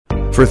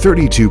For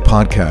 32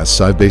 podcasts,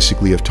 I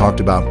basically have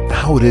talked about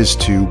how it is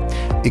to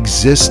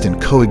exist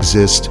and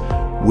coexist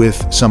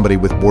with somebody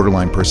with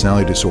borderline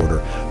personality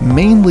disorder,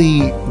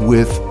 mainly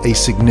with a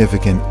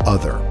significant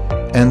other.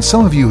 And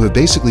some of you have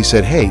basically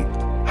said, hey,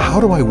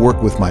 how do I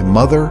work with my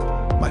mother,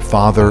 my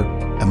father,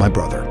 and my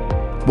brother?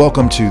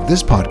 Welcome to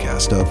this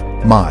podcast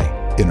of My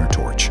Inner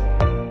Torch.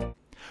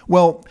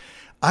 Well,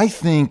 I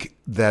think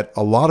that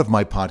a lot of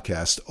my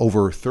podcasts,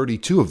 over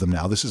 32 of them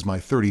now, this is my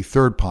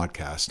 33rd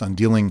podcast on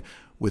dealing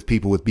with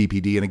people with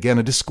BPD. And again,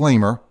 a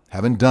disclaimer,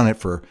 haven't done it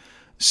for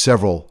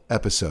several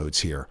episodes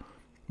here.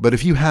 But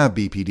if you have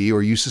BPD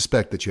or you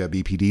suspect that you have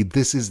BPD,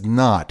 this is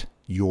not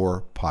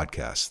your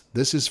podcast.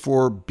 This is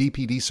for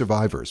BPD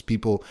survivors,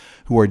 people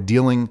who are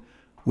dealing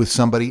with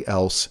somebody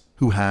else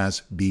who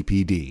has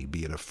BPD,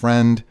 be it a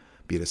friend,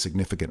 be it a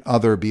significant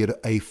other, be it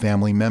a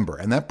family member.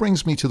 And that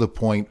brings me to the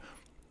point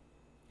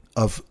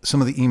of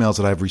some of the emails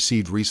that I've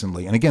received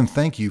recently. And again,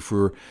 thank you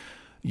for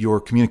your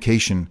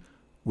communication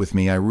with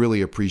me. I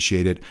really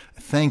appreciate it.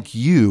 Thank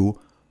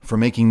you for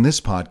making this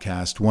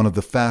podcast one of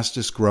the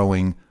fastest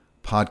growing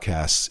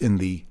podcasts in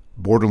the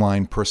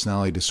borderline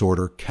personality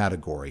disorder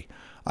category.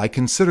 I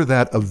consider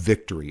that a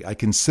victory. I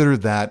consider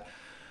that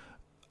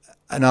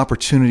an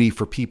opportunity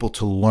for people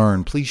to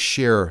learn. Please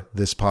share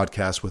this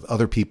podcast with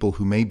other people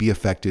who may be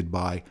affected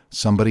by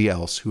somebody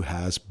else who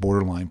has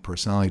borderline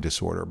personality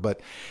disorder. But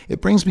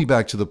it brings me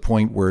back to the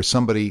point where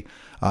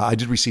I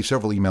did receive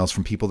several emails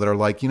from people that are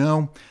like,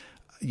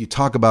 you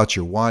talk about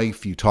your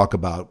wife, you talk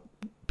about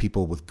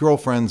people with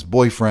girlfriends,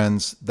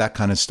 boyfriends, that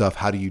kind of stuff.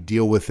 How do you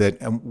deal with it?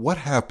 And what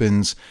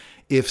happens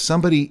if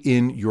somebody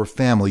in your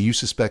family, you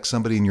suspect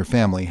somebody in your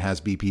family has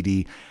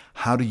BPD?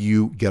 How do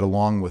you get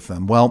along with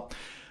them? Well,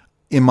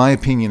 in my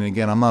opinion,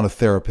 again, I'm not a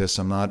therapist,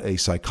 I'm not a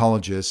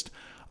psychologist,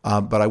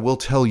 but I will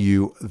tell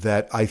you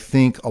that I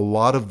think a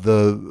lot of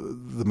the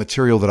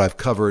material that I've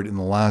covered in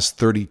the last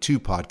 32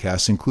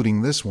 podcasts,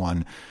 including this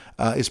one,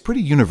 is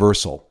pretty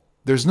universal.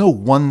 There's no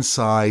one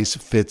size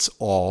fits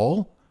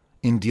all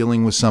in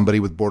dealing with somebody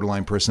with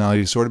borderline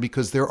personality disorder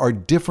because there are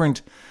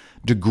different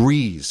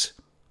degrees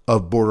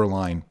of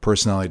borderline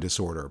personality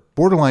disorder.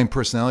 Borderline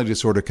personality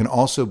disorder can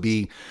also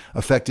be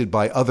affected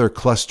by other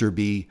cluster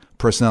B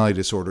personality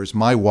disorders.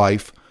 My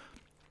wife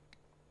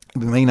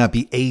may not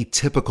be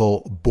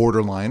atypical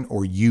borderline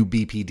or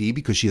UBPD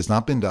because she has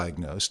not been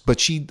diagnosed, but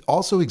she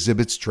also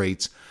exhibits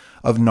traits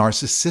of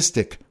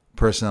narcissistic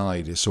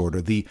personality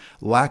disorder, the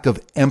lack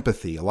of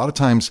empathy. A lot of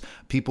times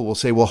people will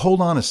say, well, hold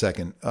on a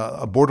second.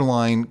 A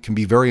borderline can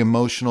be very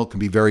emotional, can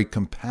be very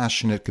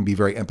compassionate, can be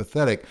very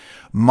empathetic.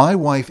 My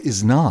wife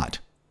is not.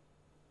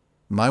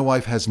 My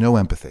wife has no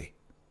empathy.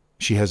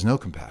 She has no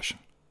compassion.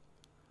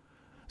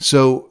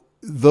 So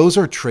those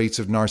are traits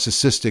of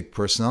narcissistic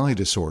personality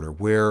disorder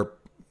where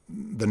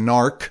the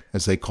narc,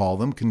 as they call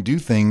them, can do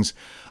things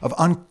of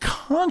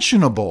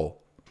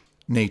unconscionable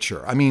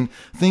nature. I mean,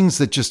 things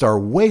that just are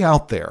way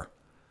out there.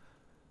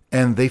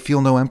 And they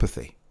feel no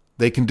empathy.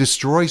 They can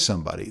destroy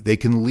somebody. They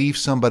can leave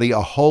somebody a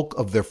hulk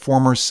of their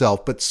former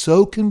self, but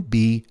so can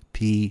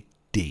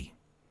BPD.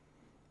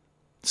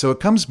 So it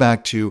comes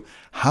back to,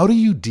 how do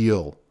you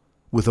deal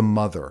with a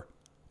mother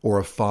or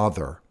a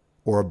father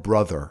or a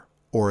brother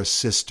or a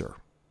sister?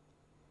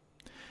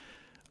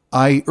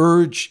 I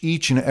urge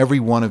each and every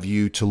one of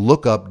you to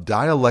look up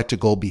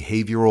dialectical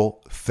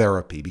behavioral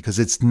therapy because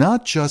it's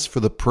not just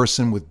for the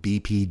person with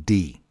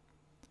BPD.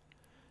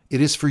 It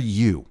is for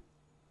you.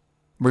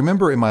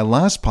 Remember, in my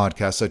last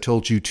podcast, I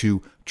told you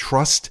to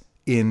trust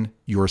in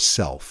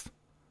yourself.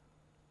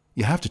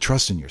 You have to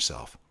trust in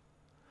yourself.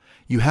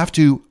 You have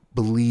to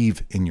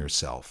believe in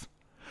yourself.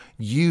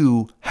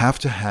 You have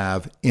to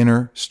have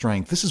inner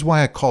strength. This is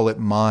why I call it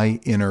my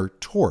inner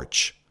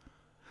torch.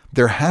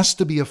 There has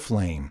to be a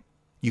flame.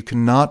 You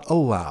cannot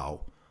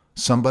allow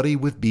somebody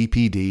with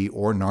BPD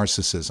or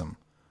narcissism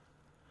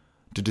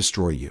to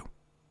destroy you,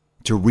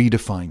 to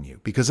redefine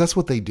you, because that's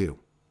what they do.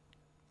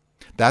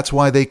 That's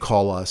why they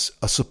call us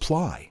a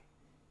supply.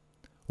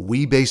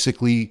 We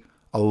basically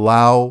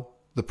allow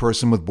the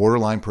person with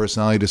borderline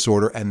personality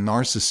disorder and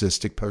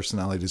narcissistic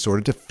personality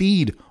disorder to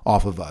feed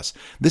off of us.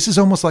 This is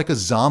almost like a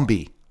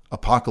zombie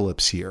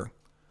apocalypse here.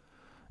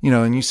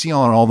 And you see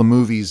on all the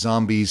movies,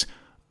 zombies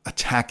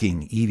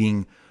attacking,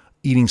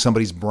 eating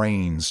somebody's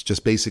brains,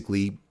 just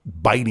basically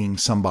biting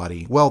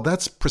somebody. Well,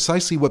 that's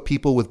precisely what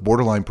people with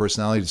borderline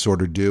personality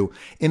disorder do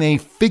in a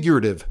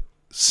figurative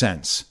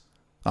sense.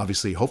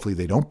 Obviously, hopefully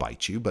they don't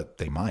bite you, but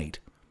they might.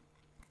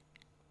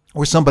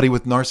 Or somebody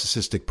with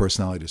narcissistic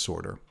personality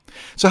disorder.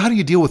 So how do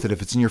you deal with it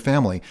if it's in your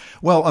family?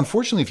 Well,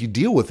 unfortunately, if you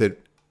deal with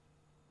it,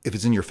 if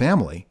it's in your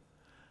family,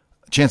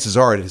 chances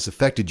are it has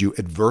affected you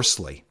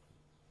adversely.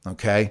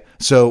 Okay?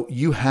 So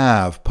you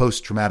have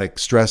post-traumatic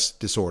stress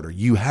disorder.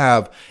 You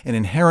have an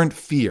inherent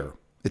fear.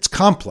 It's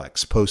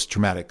complex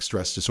post-traumatic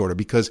stress disorder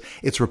because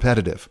it's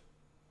repetitive.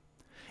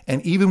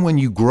 And even when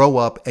you grow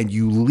up and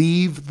you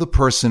leave the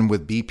person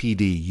with BPD,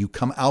 you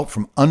come out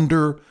from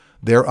under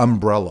their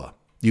umbrella.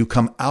 You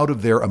come out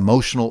of their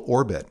emotional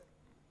orbit.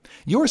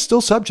 You are still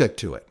subject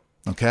to it,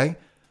 okay?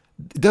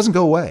 It doesn't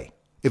go away.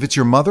 If it's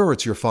your mother or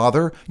it's your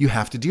father, you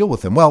have to deal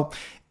with them. Well,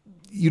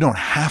 you don't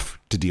have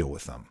to deal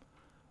with them,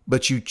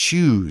 but you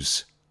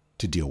choose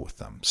to deal with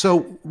them.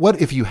 So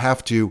what if you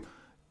have to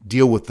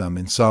deal with them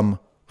in some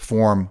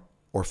form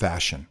or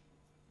fashion?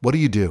 What do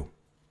you do?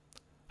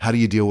 How do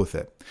you deal with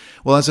it?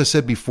 Well, as I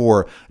said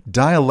before,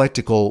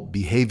 dialectical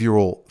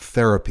behavioral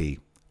therapy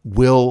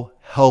will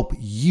help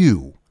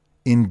you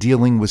in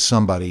dealing with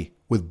somebody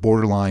with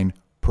borderline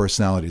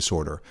personality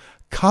disorder.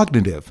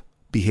 Cognitive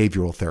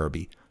behavioral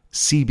therapy,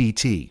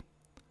 CBT.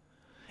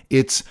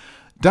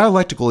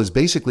 Dialectical is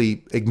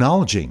basically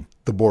acknowledging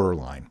the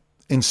borderline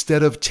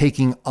instead of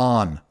taking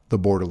on the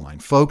borderline.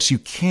 Folks, you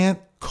can't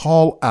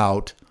call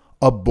out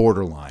a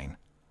borderline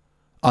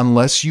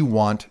unless you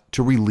want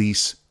to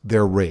release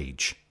their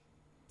rage.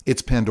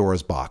 It's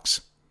Pandora's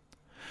box.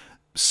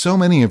 So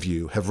many of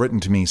you have written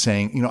to me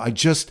saying,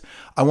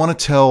 I want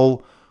to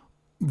tell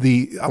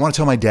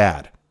my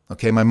dad.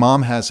 Okay, my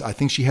mom I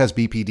think she has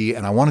BPD,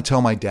 and I want to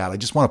tell my dad. I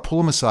just want to pull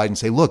him aside and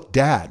say, look,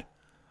 Dad,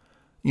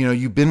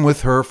 you've been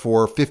with her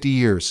for 50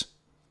 years.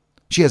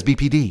 She has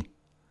BPD.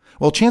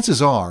 Well,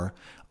 chances are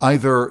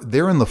either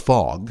they're in the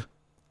fog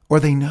or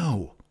they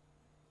know.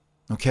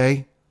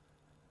 Okay?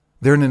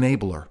 They're an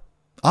enabler.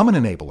 I'm an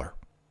enabler.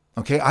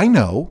 Okay? I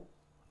know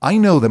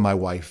that my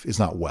wife is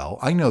not well.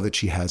 I know that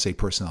she has a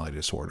personality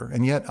disorder.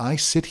 And yet I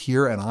sit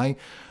here and I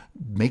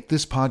make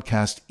this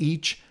podcast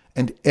each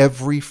and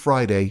every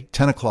Friday,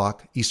 10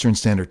 o'clock Eastern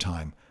Standard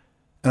Time.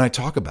 And I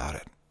talk about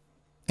it.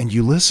 And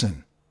you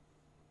listen.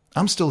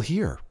 I'm still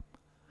here.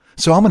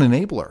 So I'm an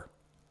enabler.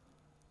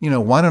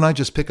 Why don't I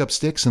just pick up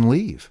sticks and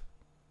leave?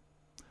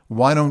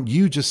 Why don't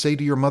you just say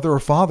to your mother or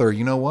father,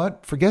 you know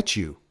what? Forget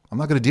you. I'm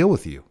not going to deal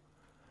with you.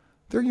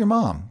 They're your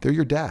mom. They're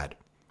your dad.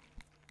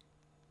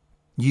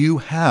 You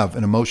have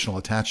an emotional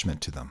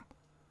attachment to them.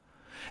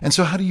 And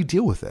so how do you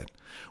deal with it?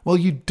 Well,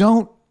 you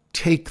don't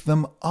take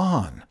them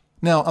on.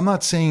 Now, I'm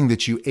not saying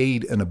that you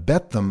aid and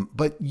abet them,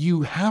 but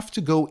you have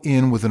to go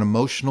in with an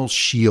emotional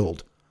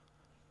shield.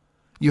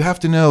 You have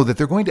to know that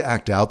they're going to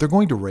act out, they're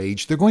going to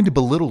rage, they're going to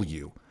belittle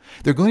you.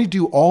 They're going to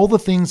do all the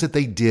things that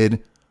they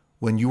did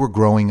when you were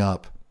growing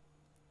up.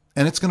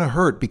 And it's going to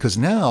hurt because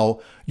now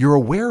you're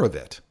aware of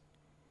it.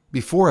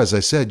 Before, as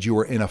I said, you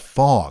were in a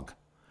fog.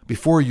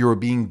 Before, you were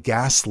being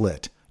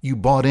gaslit. You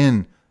bought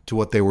in to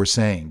what they were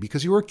saying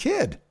because you were a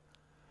kid.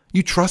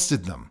 You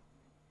trusted them.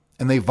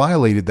 And they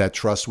violated that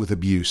trust with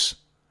abuse.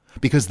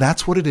 Because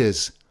that's what it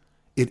is.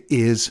 It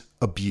is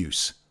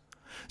abuse.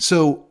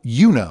 So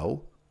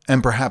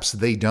and perhaps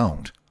they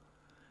don't,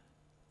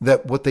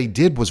 that what they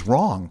did was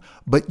wrong.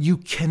 But you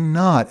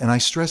cannot, and I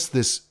stress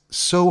this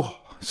so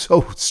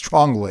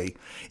strongly,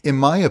 in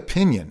my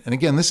opinion, and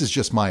again, this is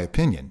just my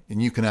opinion,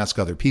 and you can ask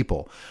other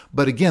people,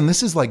 but again,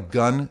 this is like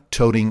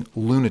gun-toting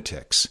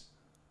lunatics.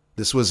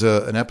 This was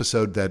an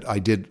episode that I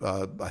did,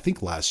 I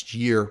think last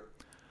year.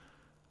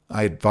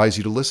 I advise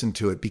you to listen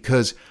to it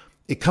because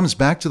it comes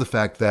back to the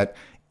fact that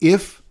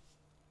if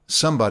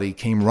somebody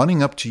came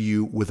running up to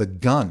you with a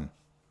gun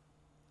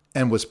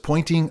and was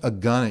pointing a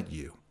gun at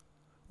you,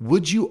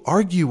 would you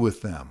argue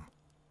with them?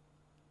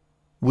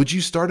 Would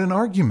you start an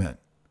argument?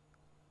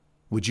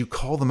 Would you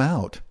call them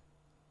out?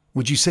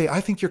 Would you say, I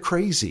think you're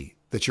crazy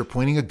that you're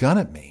pointing a gun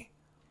at me?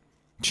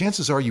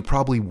 Chances are you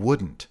probably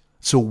wouldn't.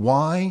 So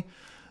why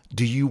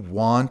do you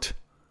want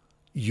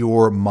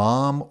your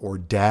mom or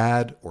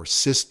dad or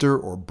sister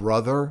or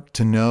brother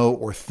to know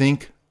or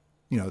think,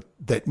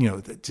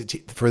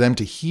 for them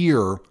to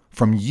hear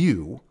from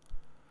you,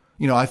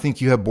 I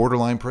think you have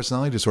borderline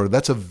personality disorder.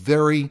 That's a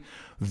very,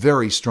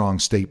 very strong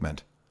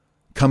statement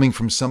coming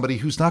from somebody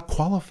who's not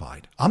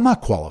qualified. I'm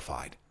not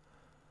qualified.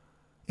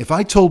 If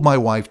I told my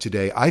wife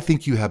today, I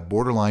think you have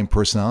borderline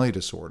personality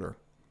disorder,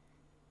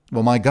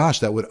 well, my gosh,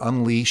 that would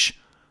unleash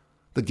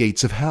the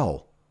gates of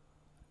hell.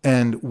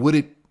 And would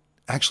it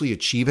actually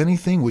achieve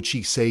anything? Would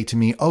she say to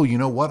me, oh, you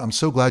know what? I'm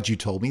so glad you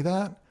told me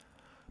that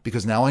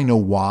because now I know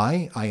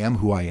why I am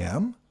who I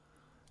am?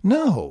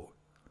 No.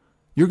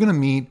 You're going to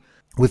meet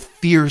with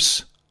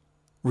fierce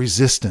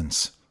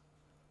resistance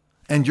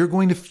and you're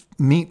going to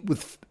meet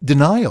with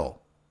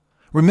denial.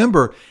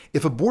 Remember,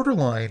 if a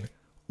borderline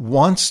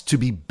wants to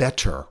be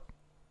better,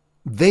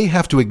 they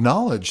have to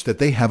acknowledge that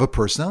they have a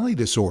personality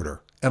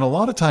disorder. And a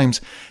lot of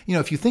times,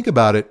 if you think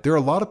about it, there are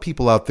a lot of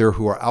people out there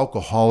who are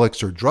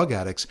alcoholics or drug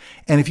addicts.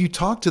 And if you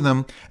talk to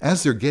them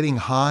as they're getting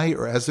high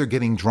or as they're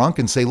getting drunk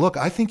and say, look,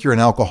 I think you're an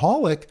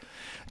alcoholic,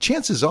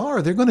 chances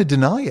are they're going to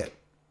deny it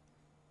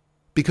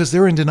because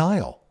they're in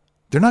denial.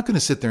 They're not going to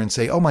sit there and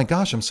say, oh my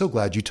gosh, I'm so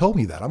glad you told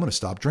me that. I'm going to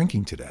stop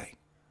drinking today.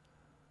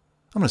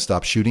 I'm going to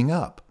stop shooting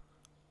up.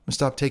 I'm going to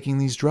stop taking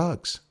these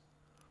drugs.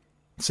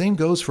 Same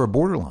goes for a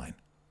borderline.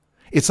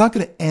 It's not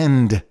going to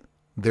end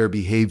their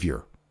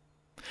behavior.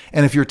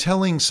 And if you're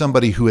telling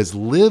somebody who has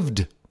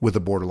lived with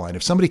a borderline,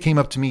 if somebody came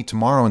up to me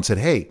tomorrow and said,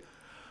 hey,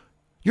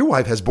 your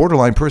wife has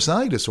borderline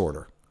personality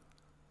disorder,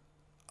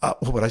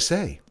 what would I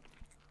say?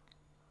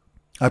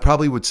 I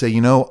probably would say,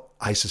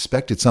 I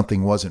suspected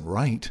something wasn't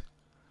right.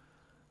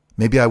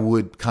 Maybe I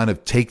would kind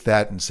of take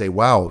that and say,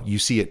 wow, you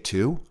see it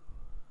too?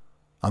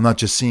 I'm not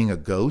just seeing a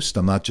ghost.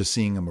 I'm not just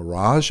seeing a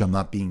mirage. I'm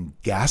not being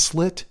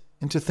gaslit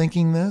into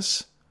thinking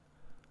this.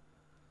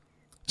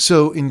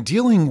 So in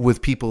dealing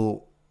with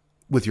people,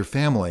 with your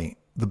family,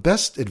 the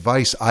best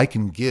advice I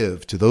can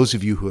give to those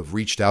of you who have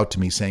reached out to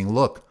me saying,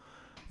 look,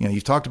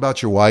 you've talked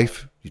about your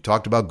wife, you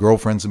talked about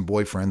girlfriends and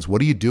boyfriends.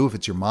 What do you do if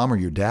it's your mom or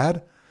your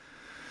dad?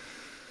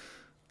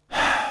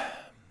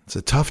 It's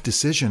a tough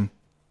decision,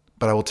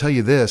 but I will tell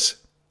you this.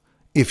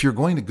 If you're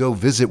going to go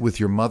visit with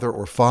your mother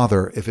or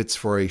father, if it's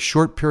for a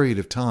short period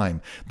of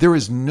time, there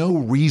is no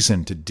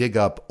reason to dig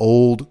up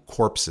old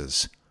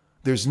corpses.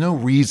 There's no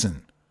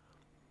reason.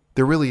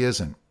 There really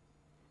isn't.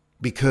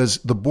 Because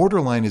the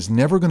borderline is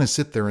never going to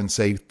sit there and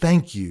say,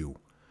 thank you.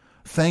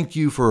 Thank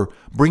you for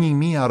bringing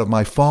me out of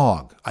my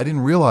fog. I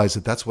didn't realize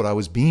that that's what I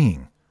was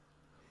being.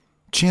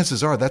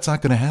 Chances are that's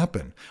not going to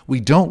happen. We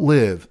don't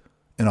live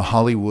in a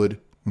Hollywood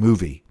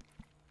movie.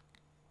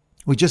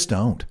 We just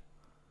don't.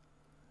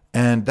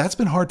 And that's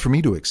been hard for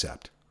me to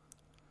accept.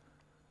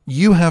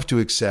 You have to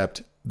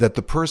accept that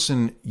the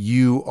person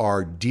you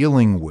are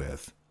dealing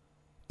with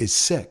is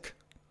sick.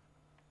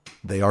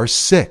 They are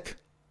sick.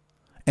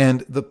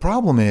 And the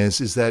problem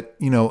is that,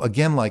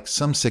 again, like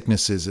some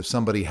sicknesses, if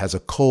somebody has a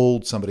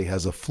cold, somebody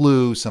has a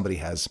flu, somebody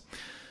has,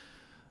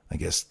 I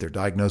guess they're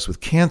diagnosed with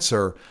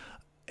cancer,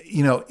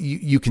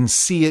 you can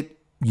see it,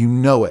 you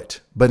know it.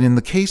 But in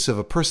the case of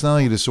a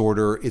personality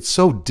disorder, it's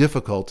so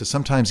difficult to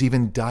sometimes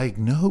even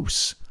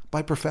diagnose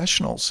by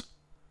professionals.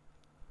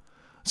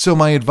 So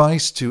my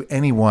advice to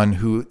anyone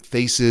who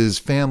faces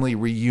family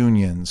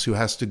reunions, who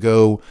has to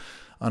go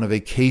on a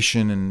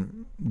vacation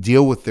and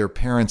deal with their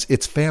parents,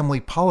 it's family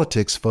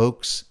politics,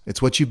 folks.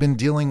 It's what you've been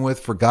dealing with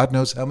for God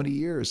knows how many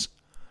years.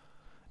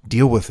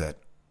 Deal with it.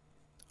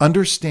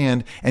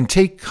 Understand and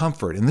take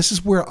comfort. And this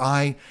is where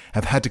I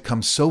have had to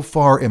come so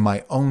far in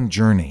my own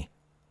journey.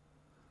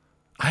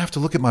 I have to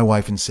look at my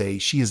wife and say,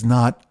 she is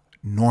not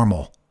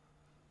normal.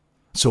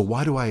 So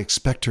why do I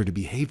expect her to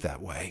behave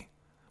that way?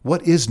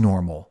 What is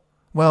normal?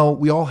 Well,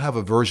 we all have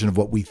a version of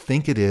what we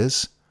think it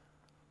is.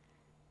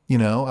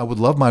 I would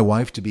love my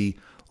wife to be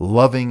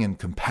loving and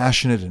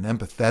compassionate and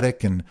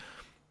empathetic and,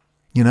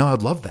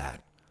 I'd love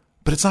that.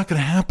 But it's not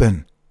going to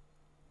happen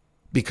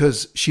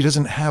because she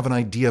doesn't have an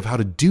idea of how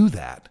to do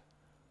that.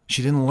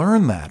 She didn't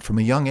learn that from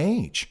a young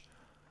age.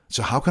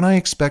 So how can I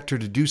expect her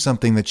to do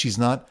something that she's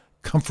not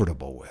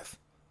comfortable with?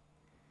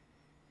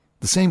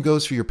 The same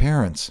goes for your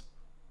parents.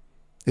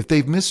 If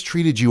they've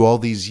mistreated you all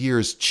these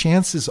years,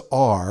 chances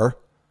are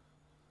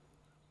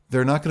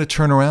they're not going to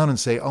turn around and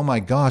say, oh my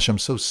gosh, I'm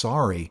so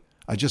sorry.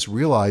 I just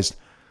realized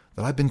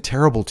that I've been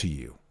terrible to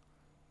you.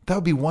 That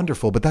would be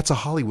wonderful, but that's a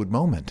Hollywood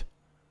moment.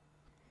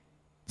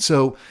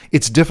 So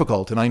it's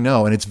difficult, and I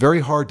know, and it's very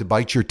hard to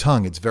bite your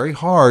tongue. It's very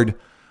hard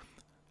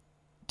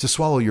to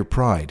swallow your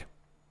pride.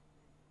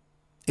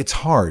 It's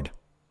hard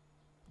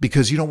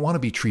because you don't want to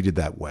be treated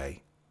that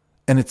way.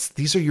 And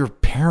these are your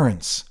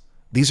parents.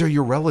 These are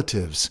your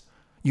relatives.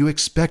 You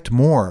expect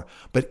more.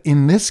 But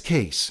in this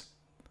case,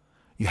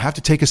 you have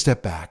to take a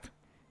step back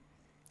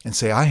and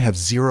say, I have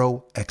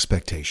zero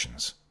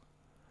expectations.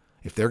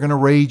 If they're going to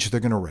rage, they're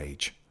going to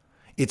rage.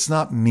 It's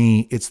not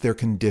me, it's their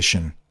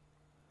condition.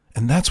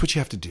 And that's what you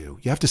have to do.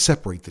 You have to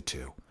separate the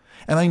two.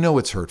 And I know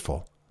it's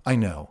hurtful. I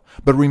know.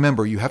 But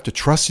remember, you have to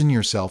trust in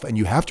yourself and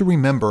you have to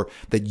remember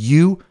that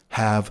you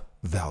have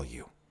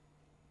value.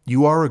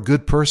 You are a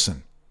good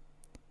person.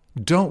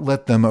 Don't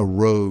let them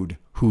erode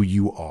who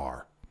you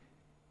are.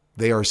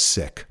 They are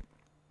sick.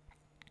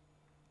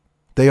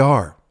 They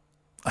are.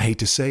 I hate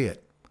to say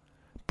it.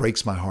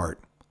 Breaks my heart.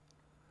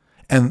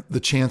 And the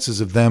chances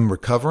of them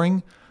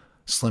recovering,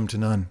 slim to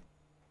none.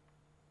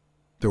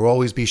 There will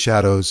always be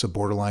shadows of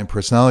borderline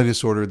personality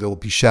disorder. There will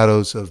be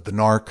shadows of the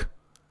narc.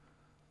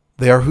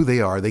 They are who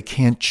they are. They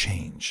can't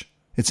change.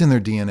 It's in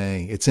their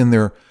DNA. It's in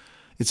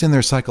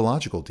their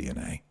psychological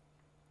DNA.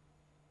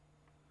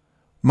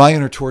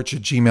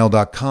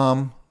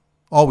 myinnertorch@gmail.com.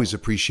 Always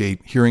appreciate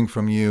hearing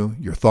from you,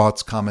 your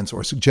thoughts, comments,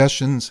 or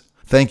suggestions.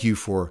 Thank you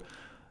for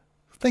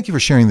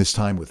sharing this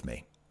time with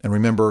me. And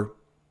remember,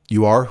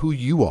 you are who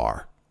you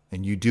are,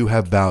 and you do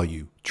have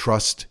value.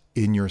 Trust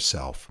in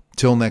yourself.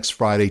 Till next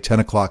Friday,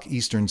 10 o'clock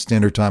Eastern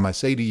Standard Time, I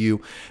say to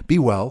you, be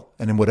well,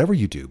 and in whatever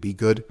you do, be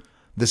good.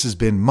 This has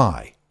been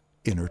My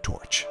Inner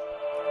Torch.